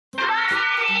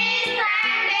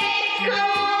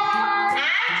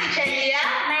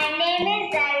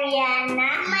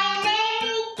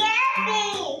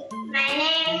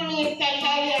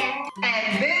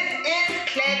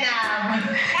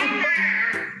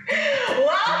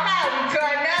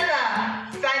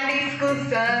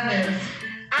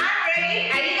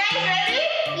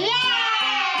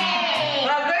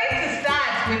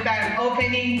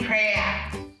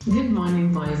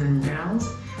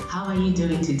you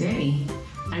doing today?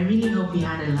 I really hope you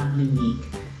had a lovely week.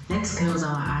 Let's close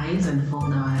our eyes and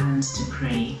fold our hands to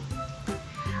pray.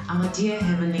 Our dear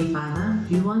Heavenly Father,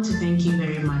 we want to thank you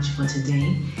very much for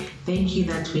today. Thank you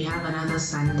that we have another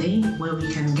Sunday where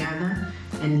we can gather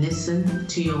and listen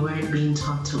to your word being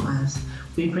taught to us.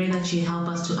 We pray that you help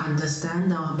us to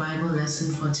understand our Bible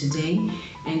lesson for today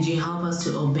and you help us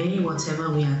to obey whatever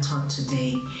we are taught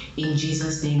today. In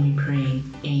Jesus' name we pray.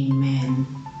 Amen.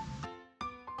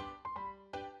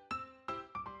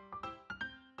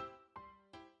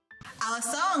 Our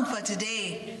song for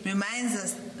today reminds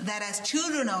us that as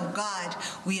children of God,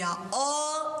 we are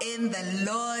all in the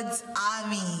Lord's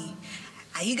army.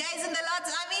 Are you guys in the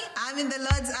Lord's army? I'm in the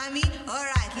Lord's army. All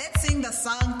right, let's sing the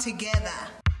song together.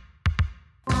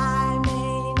 I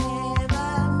may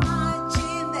never march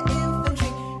in the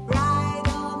infantry, ride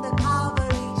on the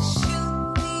cavalry,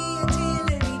 shoot the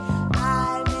artillery.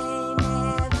 I may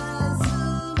never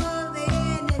zoom on the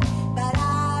enemy, but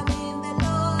I'm in the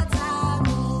Lord's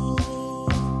army.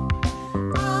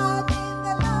 I'm in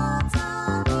the Lord's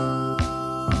army.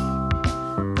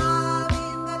 I'm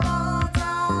in the Lord's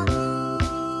army.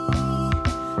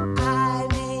 I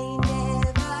may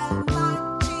never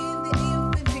march in the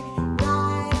infantry,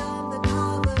 ride on the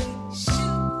cavalry,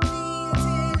 shoot the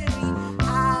artillery.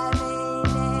 I may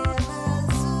never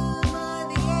zoom on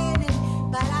the enemy,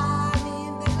 but I'm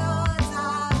in the Lord's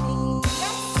army.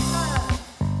 Yes, sir.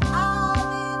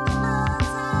 I'm in the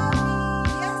Lord's army.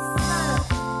 Yes, sir.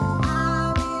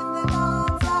 I'm in the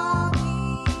Lord's army.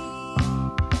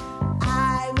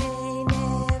 I may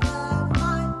never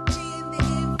march in the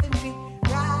infantry,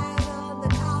 ride on the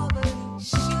cavalry,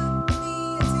 shoot the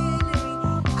artillery.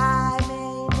 I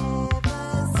may never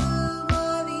zoom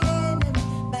on the enemy,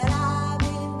 but I'm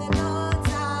in the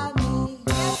Lord's army.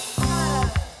 Yes, sir.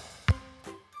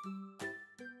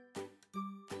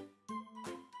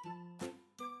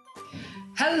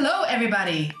 Hello,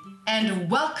 everybody, and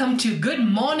welcome to Good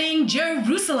Morning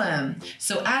Jerusalem.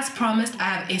 So, as promised, I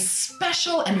have a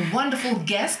special and wonderful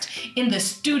guest in the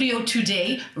studio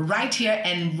today, right here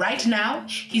and right now.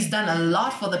 He's done a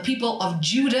lot for the people of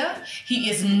Judah. He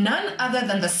is none other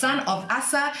than the son of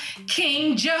Asa,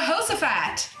 King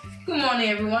Jehoshaphat. Good morning,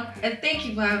 everyone, and thank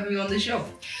you for having me on the show.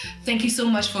 Thank you so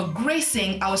much for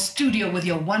gracing our studio with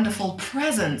your wonderful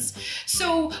presence.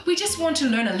 So, we just want to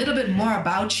learn a little bit more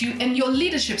about you and your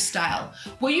leadership style.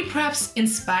 Were you perhaps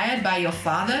inspired by your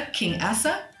father, King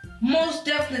Asa? Most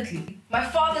definitely. My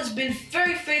father's been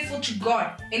very faithful to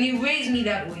God, and he raised me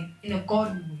that way, in a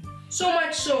godly way. So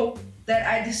much so that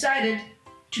I decided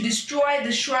to destroy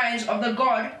the shrines of the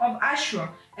god of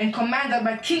Asherah and command that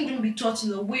my kingdom be taught in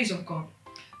the ways of God.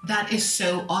 That is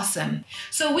so awesome.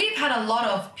 So we've had a lot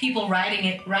of people writing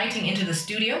into the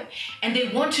studio, and they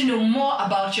want to know more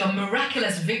about your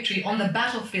miraculous victory on the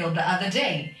battlefield the other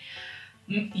day.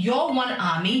 Your one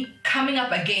army coming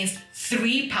up against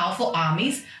three powerful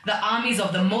armies, the armies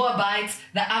of the Moabites,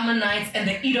 the Ammonites, and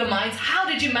the Edomites. How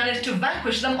did you manage to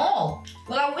vanquish them all?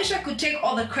 Well, I wish I could take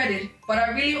all the credit, but I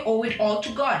really owe it all to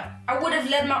God. I would have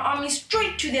led my army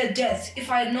straight to their death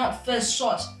if I had not first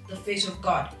sought the face of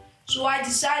God. So I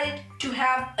decided to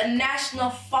have a national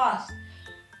fast.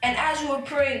 And as we were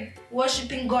praying,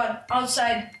 worshiping God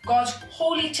outside God's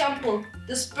holy temple,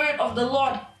 the Spirit of the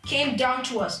Lord came down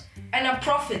to us. And a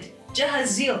prophet,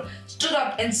 Jehaziel, stood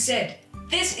up and said,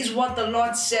 "This is what the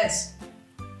Lord says.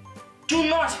 Do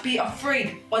not be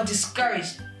afraid or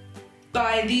discouraged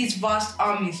by these vast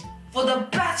armies, for the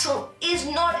battle is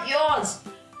not yours,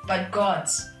 but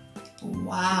God's."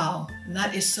 Wow,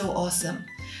 that is so awesome.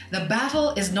 The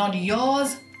battle is not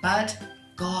yours, but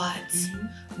God's.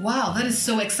 Wow, that is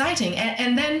so exciting.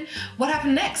 And then what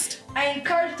happened next? I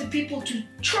encouraged the people to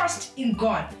trust in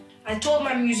God. I told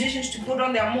my musicians to put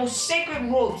on their most sacred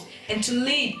robes and to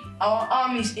lead our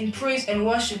armies in praise and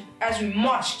worship as we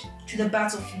marched to the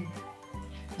battlefield.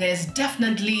 There's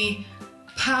definitely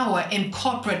power in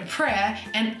corporate prayer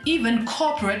and even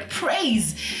corporate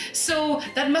praise. So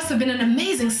that must have been an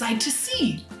amazing sight to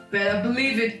see. Better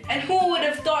believe it. And who would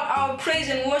have thought our praise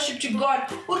and worship to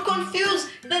God would confuse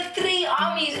the three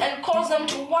armies and cause them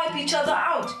to wipe each other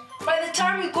out? By the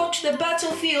time we got to the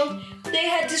battlefield, they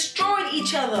had destroyed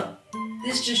each other.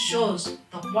 This just shows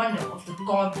the wonder of the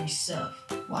God we serve.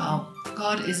 Wow,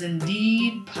 God is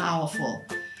indeed powerful.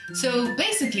 So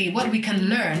basically what we can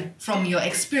learn from your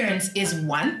experience is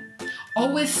 1,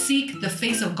 always seek the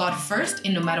face of God first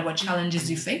in no matter what challenges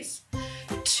you face.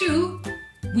 2,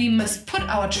 we must put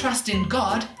our trust in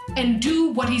God and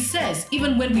do what he says,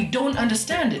 even when we don't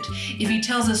understand it. If he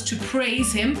tells us to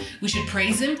praise him, we should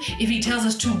praise him. If he tells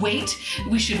us to wait,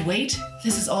 we should wait.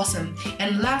 This is awesome.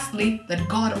 And lastly, that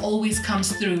God always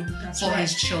comes through for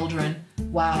his children.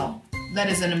 Wow.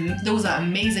 Those are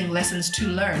amazing lessons to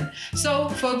learn. So,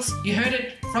 folks, you heard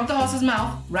it from the horse's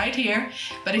mouth right here.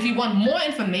 But if you want more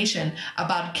information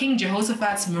about King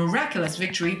Jehoshaphat's miraculous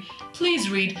victory, please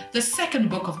read the second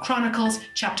book of Chronicles,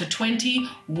 chapter 20,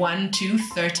 1 to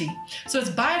 30. So it's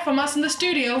bye from us in the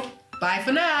studio. Bye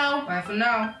for now. Bye for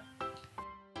now.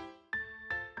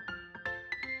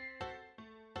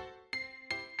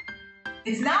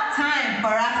 It's now time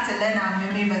for us to learn our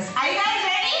memory verse. Are you guys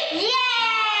ready? Yay!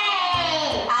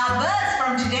 Our verse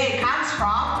from today comes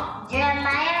from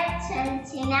Jeremiah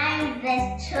 29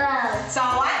 verse 12. So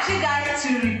I want you guys to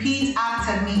repeat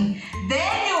after me.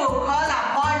 Then you will call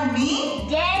upon me.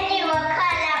 Then you will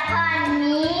call upon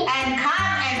me. And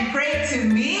come and pray to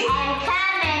me. And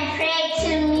come and pray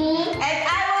to me. And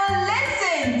I will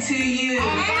listen to you.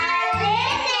 And I will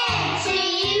listen to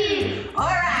you.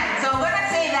 Alright, so we're going to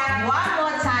say that one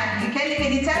more time.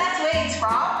 Can you tell us where it's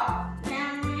from?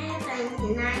 Jeremiah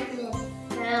 29 verse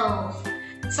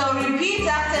 12. So repeat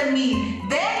after me.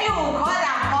 Then you will call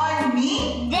upon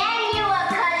me. Then you will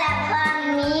call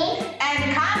upon me. And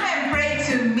come and pray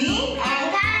to me.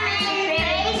 And come and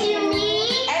pray to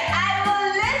me. And I will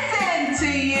listen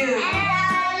to you. And I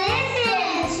will listen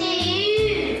to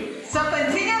you. So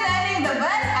continue learning the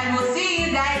verse and we'll see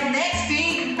you guys next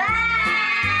week. Bye.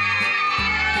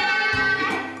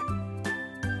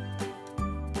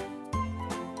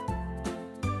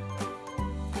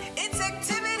 It's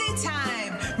activity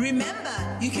time. Remember,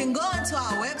 you can go onto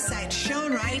our website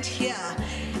shown right here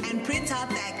and print out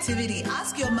the activity.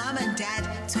 Ask your mom and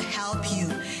dad to help you.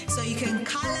 So you can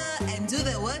color and do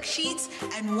the worksheets,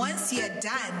 and once you're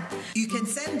done, you can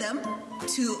send them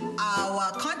to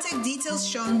our contact details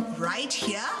shown right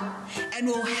here, and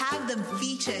we'll have them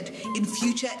featured in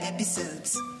future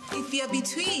episodes. If you're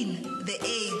between the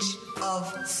age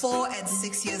of 4 and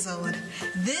 6 years old,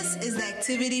 this is the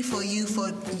activity for you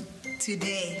for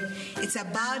today. It's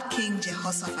about King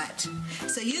Jehoshaphat.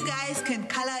 So you guys can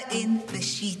color in the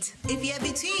sheet. If you're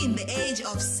between the age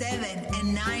of 7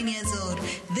 and 9 years old,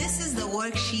 this is the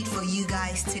worksheet for you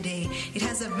guys today. It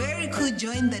has a very cool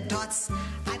join the dots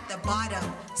at the bottom.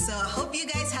 So I hope you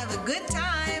guys have a good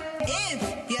time.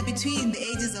 If you're between the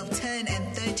ages of 10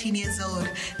 and 13 years old,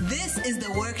 this is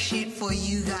the worksheet for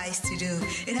you guys to do.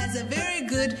 It has a very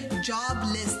good job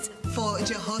list for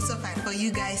Jehoshaphat for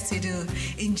you guys to do.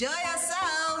 Enjoy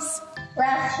yourselves.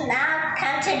 We've now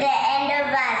come to the end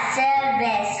of our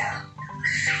service.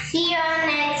 See you all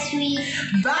next week.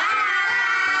 Bye!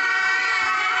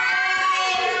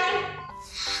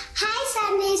 Hi,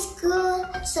 Sunday School.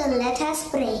 So let us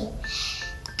pray.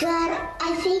 God,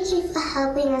 I thank you for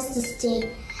helping us this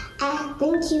day. I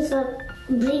thank you for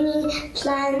bringing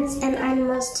plants and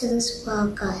animals to this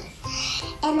world, God.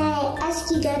 And I ask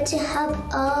you, God, to help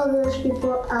all those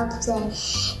people out there,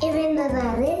 even though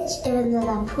they're rich, even though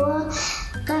they're poor.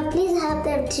 God, please help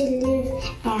them to live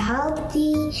a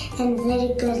healthy and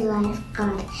very good life,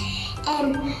 God.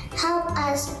 And help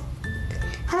us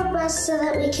so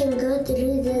that we can go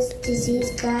through this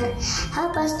disease, God.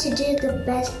 Help us to do the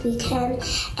best we can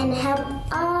and help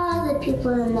all the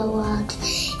people in the world.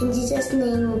 In Jesus'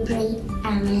 name we pray.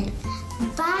 Amen.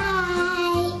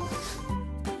 Bye.